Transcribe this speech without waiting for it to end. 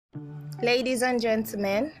Ladies and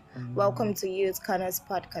gentlemen, welcome to Youth Corners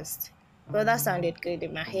podcast. Well, that sounded good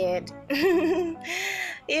in my head.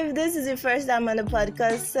 If this is your first time on the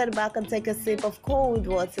podcast, sit back and take a sip of cold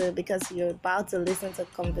water because you're about to listen to a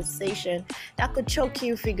conversation that could choke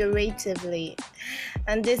you figuratively.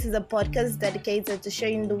 And this is a podcast dedicated to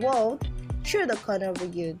showing the world through the corner of the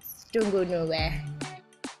youth. Don't go nowhere.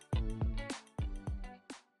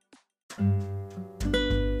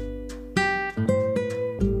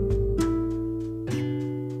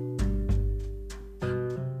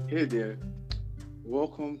 Hey there,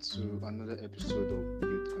 welcome to another episode of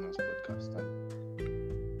Youth Corners podcast.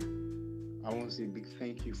 I want to say a big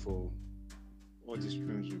thank you for all the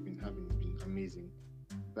streams we've been having. It's been amazing.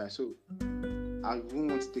 Right, so I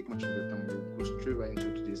won't want to take much of your time. We'll go straight right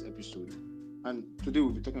into today's episode. And today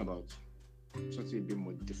we'll be talking about something a bit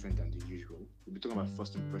more different than the usual. We'll be talking about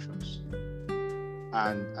first impressions.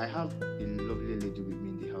 And I have a lovely lady with me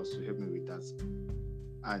in the house to help me with that.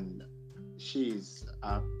 And she is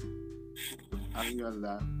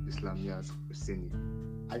Aniola Islamiyat Husseini.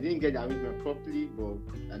 I didn't get that arrangement properly, but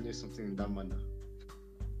I know something in that manner.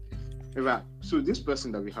 Right. So this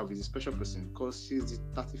person that we have is a special person because she's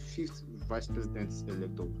the 35th Vice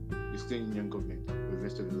President-elect of the State Union Government, the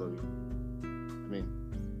University of Ilorin. I mean,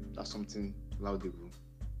 that's something laudable.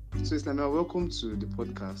 So Islamiyat, welcome to the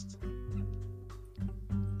podcast.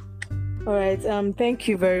 All right. Thank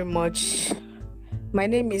you very much. My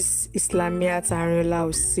name is Islamiyat Aniola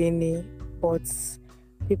Husseini, but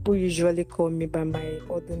people usually call me by my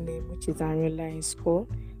other name, which is Aniola in school.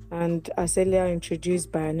 And as earlier introduced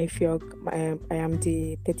by Anifiok, I am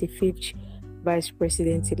the 35th Vice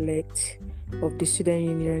President-elect of the Student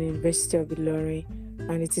Union, University of Ilorin.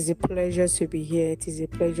 And it is a pleasure to be here. It is a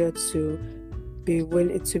pleasure to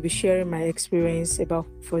be sharing my experience about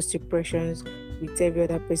first impressions with every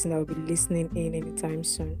other person that will be listening in anytime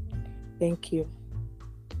soon. Thank you.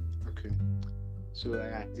 Okay. So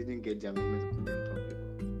I didn't get the amendment of the name properly.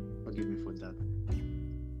 Forgive me for that.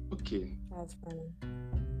 Okay. That's funny.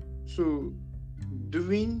 So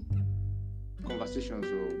during conversations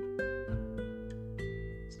or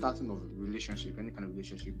starting of a relationship, any kind of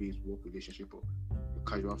relationship, be it work relationship or a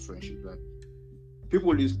casual friendship, right? People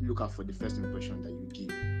always look out for the first impression that you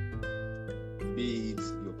give. Be it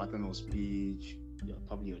your pattern of speech,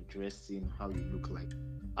 probably your dressing, how you look like.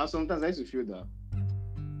 And sometimes I used to feel that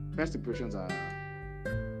first impressions are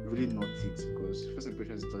really not it, because first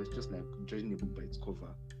impressions is just like judging a book by its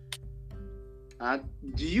cover. And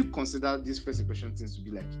do you consider these first impression things to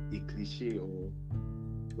be like a cliche, or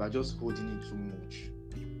we are just holding it too much?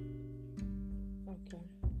 Okay.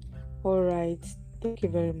 All right. Thank you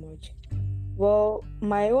very much. Well,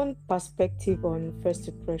 my own perspective on first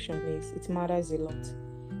impression is it matters a lot.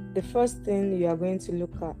 The first thing you are going to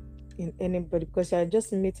look at in anybody, because you are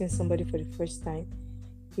just meeting somebody for the first time,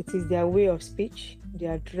 it is their way of speech,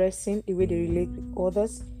 their dressing, the way they relate with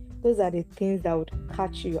others. Those are the things that would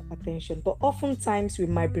catch your attention. But oftentimes we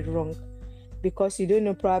might be wrong because you don't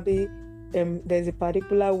know, probably there's a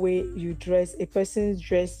particular way you dress, a person's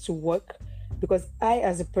dress to work. Because I,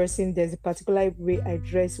 as a person, there's a particular way I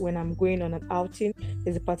dress when I'm going on an outing.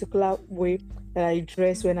 There's a particular way that I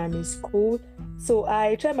dress when I'm in school. So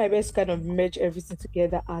I try my best to kind of merge everything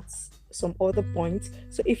together at some other point.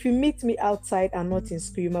 So if you meet me outside and not in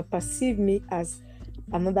school, you might perceive me as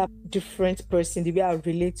another different person, the way I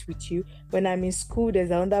relate with you. When I'm in school,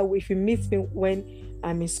 there's another way. If you meet me when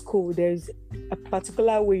I'm in school, there's a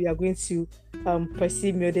particular way you are going to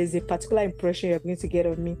perceive me, or there's a particular impression you're going to get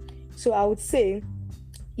of me. So I would say,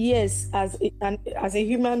 yes, as a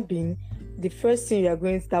human being, the first thing that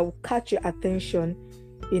will catch your attention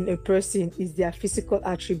in a person is their physical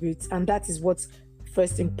attributes, and that is what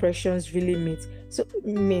first impressions really means. So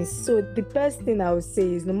the best thing I would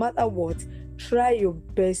say is, no matter what, try your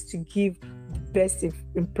best to give the best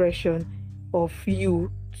impression of you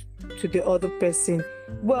to the other person.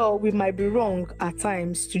 Well, we might be wrong at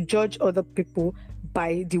times to judge other people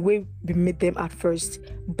by the way we meet them at first,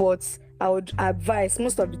 but I would advise,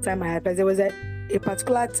 most of the time there was a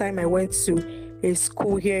particular time I went to a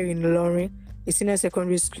school here in Ilorin, a senior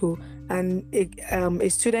secondary school, and a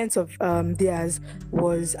student of theirs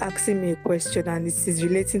was asking me a question, and this is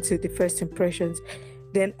relating to the first impressions.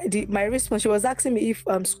 Then my response, she was asking me if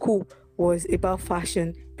school was about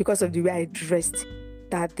fashion because of the way I dressed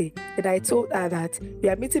that day. And I told her that you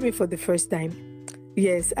are meeting me for the first time.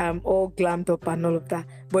 Yes, I'm all glammed up and all of that.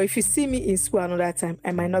 But if you see me in school another time,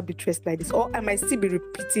 I might not be dressed like this, or I might still be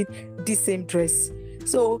repeating the same dress.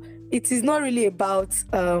 So it is not really about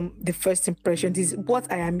the first impression. This is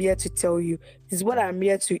what I am here to tell you. This is what I'm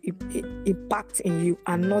here to impact in you,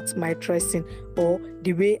 and not my dressing or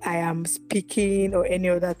the way I am speaking or any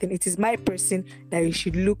other thing. It is my person that you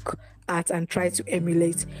should look at and try to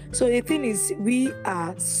emulate. So the thing is, we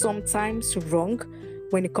are sometimes wrong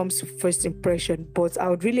when it comes to first impression, but I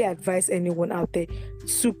would really advise anyone out there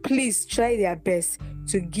to please try their best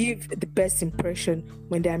to give the best impression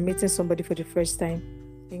when they are meeting somebody for the first time.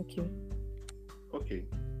 Thank you. Okay,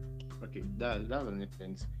 that's an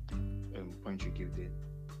excellent point you give there.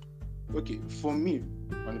 Okay, for me,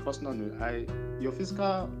 on a personal note, your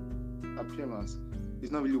physical appearance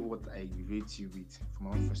is not really what I rate you with for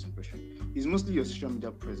my own first impression. It's mostly your social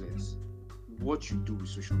media presence, what you do with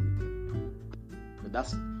social media. But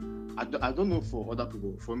that's, I don't know for other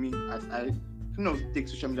people. For me, I kind of take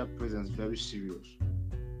social media presence very serious.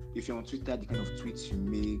 If you're on Twitter, the kind of tweets you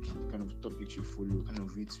make, the kind of topics you follow, kind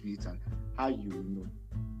of retweet, and how you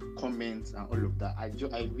comment and all of that, I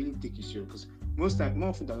really take it serious, because most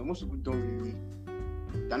people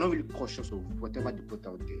they're not really cautious of whatever they put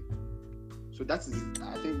out there. So I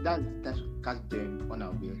think that catch them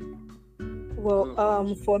unaware.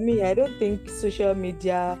 Well, for me, I don't think social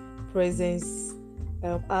media presence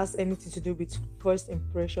has anything to do with first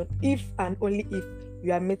impression, if and only if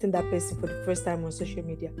you are meeting that person for the first time on social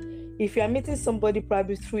media. If you are meeting somebody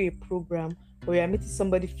probably through a program, or you are meeting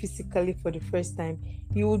somebody physically for the first time,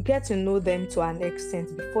 you will get to know them to an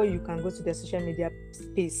extent before you can go to their social media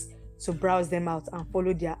space to browse them out and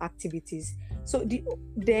follow their activities. So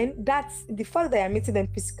then that's the fact that you're meeting them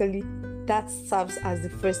physically, that serves as the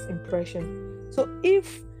first impression. So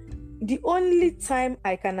if the only time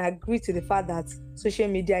I can agree to the fact that social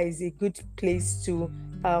media is a good place to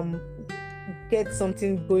get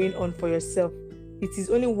something going on for yourself, it is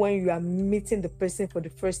only when you are meeting the person for the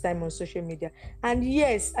first time on social media. And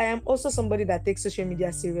yes, I am also somebody that takes social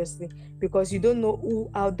media seriously, because you don't know who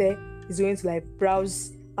out there is going to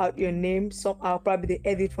browse out your name somehow, probably they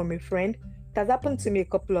edit from a friend. It has happened to me a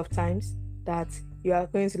couple of times that you are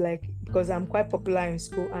going to because I'm quite popular in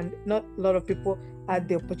school and not a lot of people had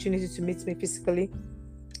the opportunity to meet me physically.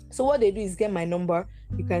 So what they do is get my number.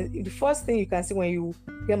 The first thing you can see when you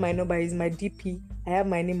get my number is my DP. I have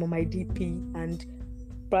my name on my DP and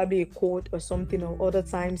probably a code or something, or other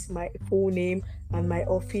times my full name and my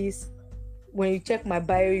office. When you check my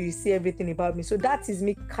bio, you see everything about me. So that is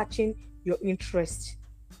me catching your interest.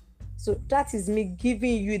 So that is me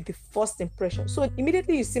giving you the first impression. So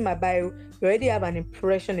immediately you see my bio, you already have an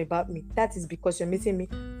impression about me. That is because you're meeting me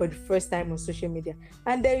for the first time on social media.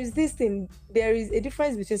 And there is a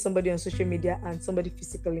difference between somebody on social media and somebody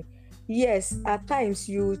physically. Yes, at times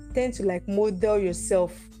you tend to model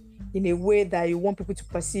yourself in a way that you want people to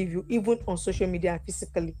perceive you, even on social media and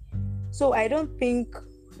physically. So I don't think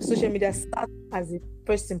social media starts as a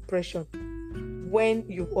first impression when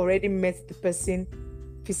you've already met the person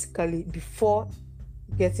physically before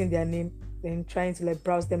getting their name and trying to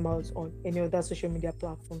browse them out on any other social media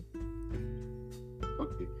platform.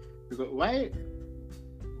 Okay, because why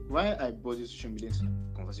I brought this social media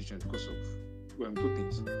conversation, because of two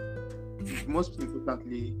things. Most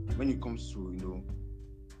importantly, when it comes to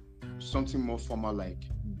something more formal like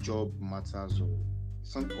job matters or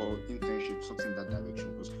internship, something in that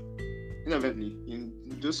direction, because inevitably in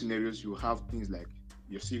those scenarios you have things like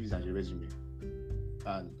your CVs and your resume.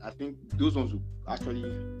 And I think those ones will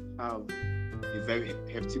actually have a very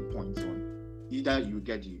hefty point on either you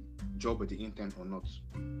get the job or the intern or not.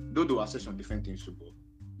 Though they will assess on different things too, but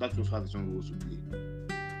that also has its own roles to play.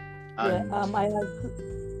 And, I agree.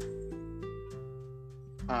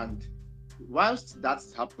 And whilst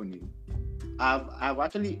that's happening, I've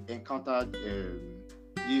actually encountered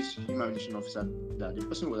this human relations officer that the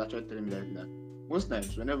person was actually telling me that most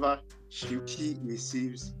times whenever she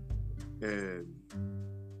receives the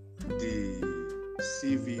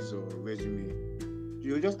CVs or resume,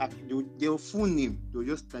 their full name, they'll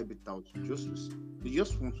just type it out. They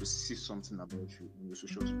just want to see something about you in your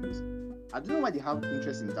social space. I don't know why they have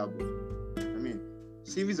interest in that, but I mean,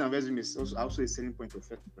 CVs and resumes is also a selling point of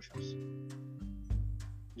first impressions.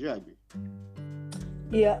 Do you agree?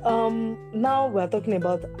 Yeah. Now we're talking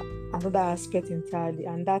about another aspect entirely,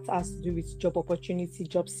 and that has to do with job opportunity,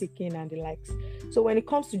 job seeking, and the likes. So when it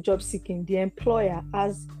comes to job seeking, the employer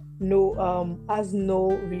has no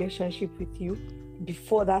relationship with you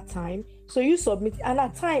before that time. So you submit, and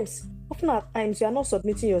often at times you are not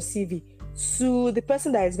submitting your CV to the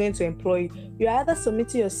person that is going to employ you. You are either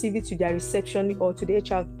submitting your CV to their reception or to the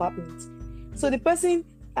HR department. So the person,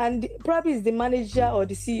 and probably is the manager or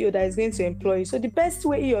the CEO that is going to employ you. So the best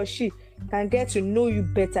way he or she can get to know you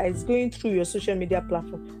better is going through your social media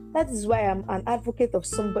platform. That is why I'm an advocate of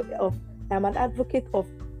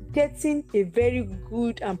getting a very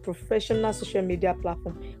good and professional social media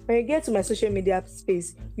platform. When you get to my social media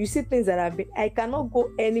space, you see things that I cannot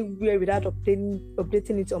go anywhere without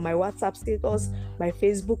updating it on my WhatsApp status, my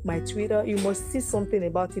Facebook, my Twitter. You must see something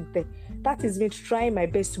about it there. That is me trying my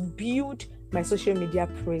best to build my social media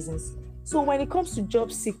presence. So when it comes to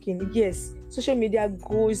job seeking, yes, social media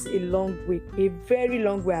goes a long way, a very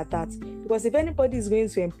long way at that. Because if anybody is going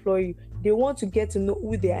to employ you, they want to get to know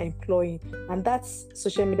who they are employing, and that's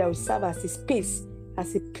social media will serve as a space,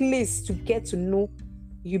 as a place to get to know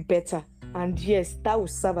you better. And yes, that will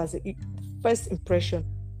serve as a first impression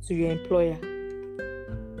to your employer.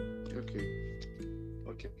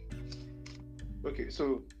 Okay.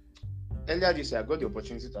 So earlier this year, I got the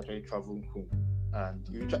opportunity to actually travel home, and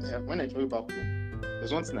when I travel back home,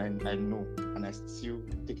 there's one thing I know, and I still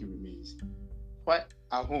take it with me is why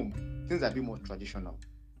at home things are a bit more traditional.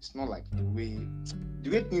 It's not like the way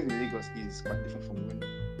things in Lagos is quite different from when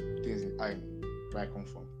things in where I come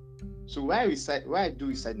from. So where I do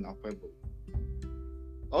reside in Akwebo,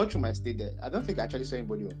 all through my stay there, I don't think I actually saw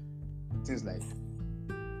anybody on things like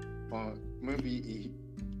maybe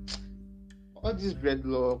all these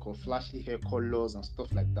dreadlock or flashy hair colors and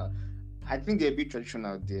stuff like that. I think they're a bit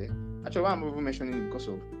traditional there. Actually, why I'm even mentioning it because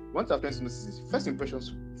of one thing I've noticed is first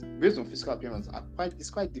impressions based on physical appearance is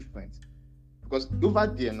quite different. Because over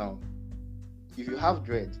there now, if you have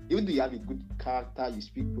dread, even though you have a good character, you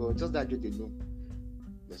speak well, just that dread alone,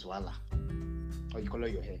 there's wala. Or you color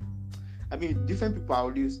your hair. I mean, different people are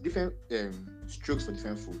always different strokes for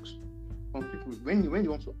different folks. Some people, when you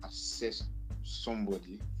want to assess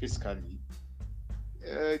somebody physically,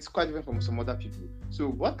 it's quite different from some other people. So,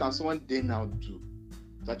 what can someone there now do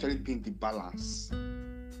to actually be in the balance?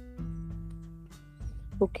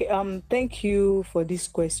 Okay, thank you for this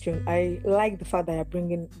question. I like the fact that you're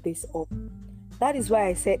bringing this up. That is why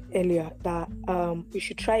I said earlier that you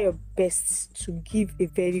should try your best to give a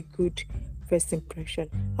very good first impression.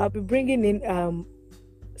 I'll be bringing in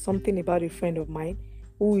something about a friend of mine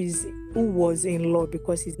who was in law,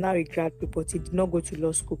 because he's now a graduate, but he did not go to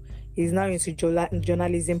law school. He's now into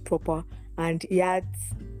journalism proper, and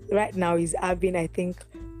right now he's having, I think,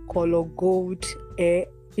 color gold hair.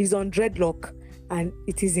 He's on dreadlock, and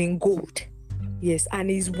it is in gold. Yes, and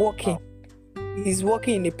he's working. He's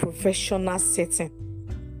working in a professional setting.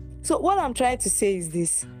 So what I'm trying to say is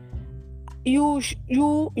this: you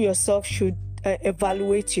yourself should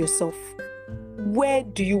evaluate yourself. Where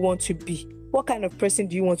do you want to be? What kind of person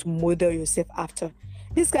do you want to model yourself after?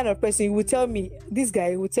 This kind of person, this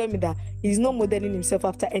guy will tell me that he's not modeling himself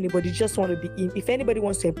after anybody, just want to be him. If anybody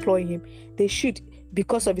wants to employ him, they should,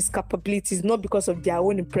 because of his capabilities, not because of their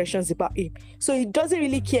own impressions about him. So he doesn't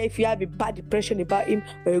really care if you have a bad impression about him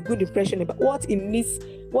or a good impression about what he needs,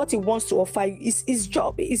 what he wants to offer you. Is his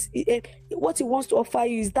job, what he wants to offer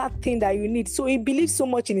you is that thing that you need. So he believes so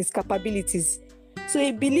much in his capabilities. So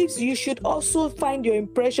he believes you should also find your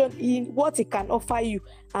impression in what he can offer you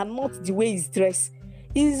and not the way he's dressed.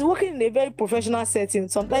 He's working in a very professional setting.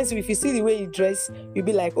 Sometimes if you see the way he dress, you'll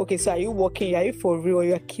be like, okay, so are you working? Are you for real or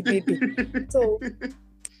you're kidding me? So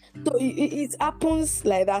it happens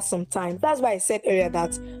like that sometimes. That's why I said earlier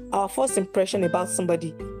that our first impression about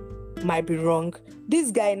somebody might be wrong.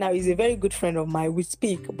 This guy now is a very good friend of mine. We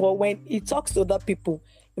speak, but when he talks to other people,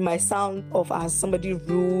 it might sound of as somebody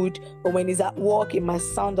rude, or when he's at work, it might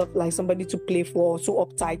sound of like somebody to play for or too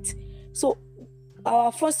uptight. So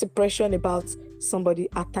our first impression about somebody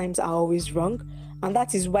at times are always wrong, and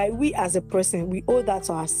that is why we as a person, we owe that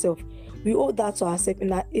to ourselves. We owe that to ourselves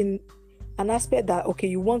in an aspect that, okay,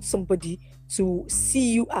 you want somebody to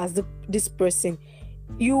see you as this person.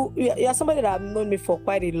 You're somebody that have known me for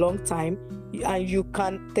quite a long time, and you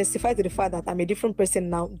can testify to the fact that I'm a different person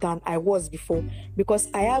now than I was before, because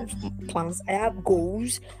I have plans, I have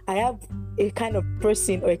goals, I have a kind of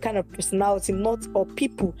person or a kind of personality, or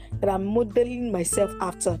people that I'm modeling myself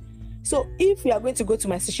after. So if you are going to go to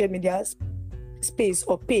my social media space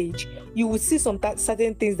or page, you will see some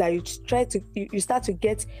certain things that you start to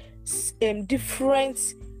get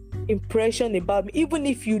different impression about me. Even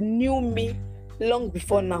if you knew me long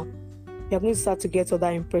before now, you're going to start to get other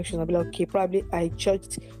impressions. I'll be like, okay, probably I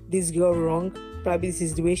judged this girl wrong. Probably this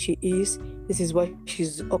is the way she is. This is what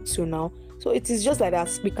she's up to now. So it is just like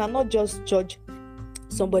that. We cannot just judge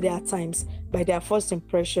somebody at times by their first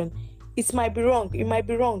impression. It might be wrong. It might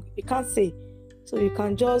be wrong. You can't say. So you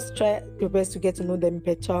can just try your best to get to know them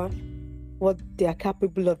better, what they are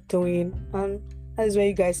capable of doing. And that is where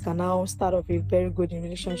you guys can now start off a very good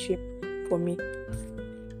relationship for me.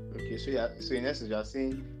 Okay, so in essence, you are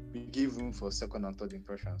saying we give room for second and third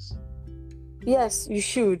impressions. Yes, you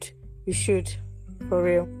should. You should. For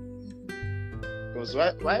real. Because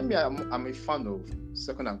why me, I'm a fan of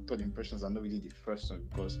second and third impressions and not really the first one,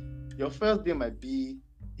 because your first day might be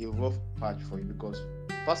a rough patch for you, because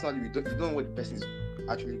personally you don't know what the person is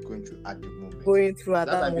actually going through at the moment. Going through at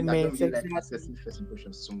That's why that I don't moment. really like Exactly. assessing first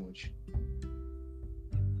impressions so much.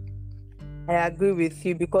 I agree with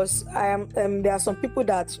you because I am. There are some people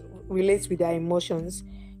that relate with their emotions.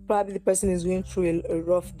 Probably the person is going through a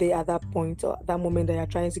rough day at that point or that moment that you're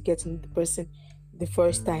trying to get to know the person the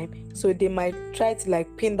first time. So they might try to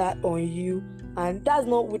like pin that on you, and that's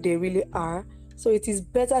not who they really are. So it is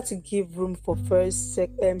better to give room for first,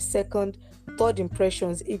 second, third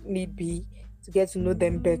impressions if need be to get to know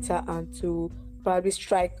them better and to probably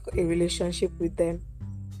strike a relationship with them.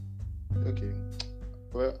 Okay.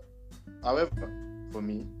 Well, however, for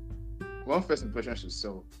me, one first impression should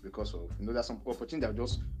sell, because of, there's some opportunities that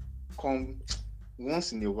just come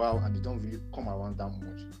once in a while and they don't really come around that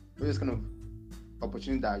much. Those kind of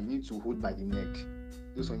opportunity that you need to hold by the neck.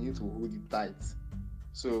 Those one you need to hold it tight.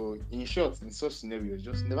 So in short, in such scenarios,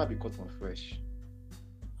 just never be caught on fresh.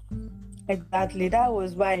 Exactly. That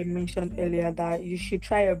was why I mentioned earlier that you should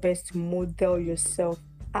try your best to model yourself,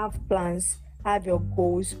 have plans, have your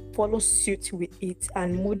goals, follow suit with it,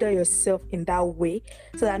 and model yourself in that way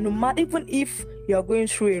so that no matter, even if you're going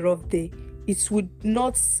through a rough day, it would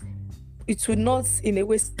not in a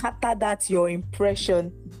way scatter that your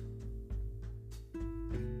impression.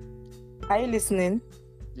 Are you listening?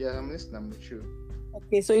 Yeah, I'm listening, I'm with you.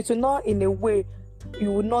 Okay, so it will not in a way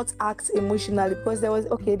you would not act emotionally, because there was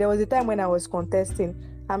a time when I was contesting.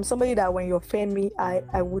 I'm somebody that when you offend me,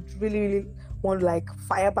 I would really want to like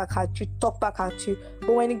fire back at you, talk back at you.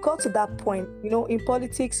 But when it got to that point, in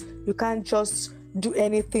politics, you can't just do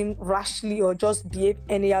anything rashly or just behave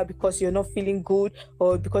anyhow because you're not feeling good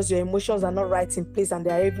or because your emotions are not right in place and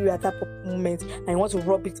they're everywhere at that moment and you want to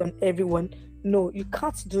rub it on everyone. No, you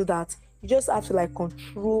can't do that. You just have to like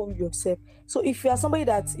control yourself. So if you are somebody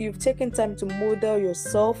that you've taken time to model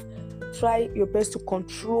yourself, try your best to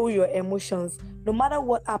control your emotions. No matter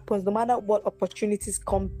what happens, no matter what opportunities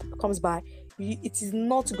comes by, it is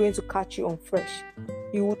not going to catch you on fresh.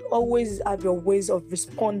 You would always have your ways of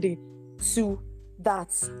responding to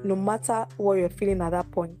that, no matter what you're feeling at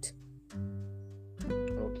that point.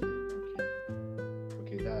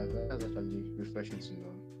 Okay. That's actually refreshing to know.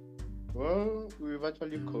 Well, we've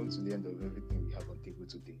actually come to the end of everything we have on table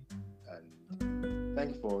today, and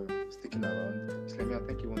thank you for sticking around. Islamia,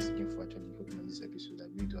 thank you once again for actually holding on this episode. I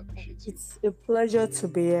really do appreciate you. It's a pleasure to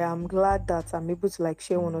be here. I'm glad that I'm able to like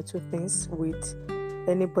share one or two things with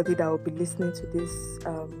anybody that will be listening to this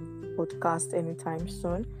podcast anytime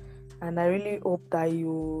soon. And I really hope that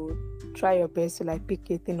you try your best to like pick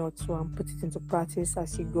a thing or two and put it into practice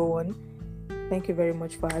as you go on. Thank you very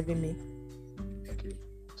much for having me. Okay.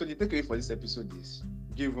 So the takeaway for this episode is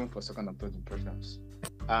give room for second and third impressions.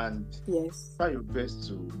 And Yes. try your best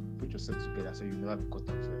to put yourself together so you never be caught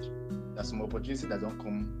on fresh. There's some opportunities that don't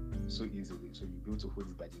come so easily, so you'll be able to hold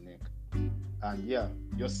it by the neck. And yeah,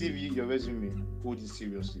 your CV, your resume, hold it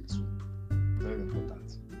seriously too. Very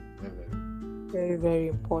important. Very, very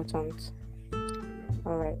important.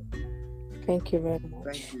 All right. Thank you very much.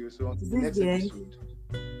 Thank you. So until Is the this next the end? episode,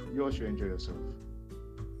 you all should enjoy yourself.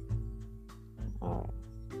 All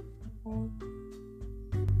right.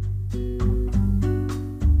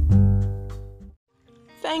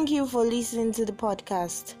 Thank you for listening to the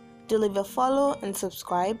podcast. Do leave a follow and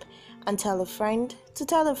subscribe, and tell a friend to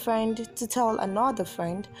tell a friend to tell another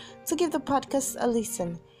friend to give the podcast a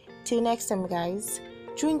listen. Till next time, guys,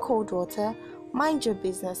 drink cold water, mind your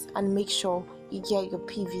business, and make sure you get your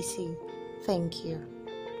PVC. Thank you.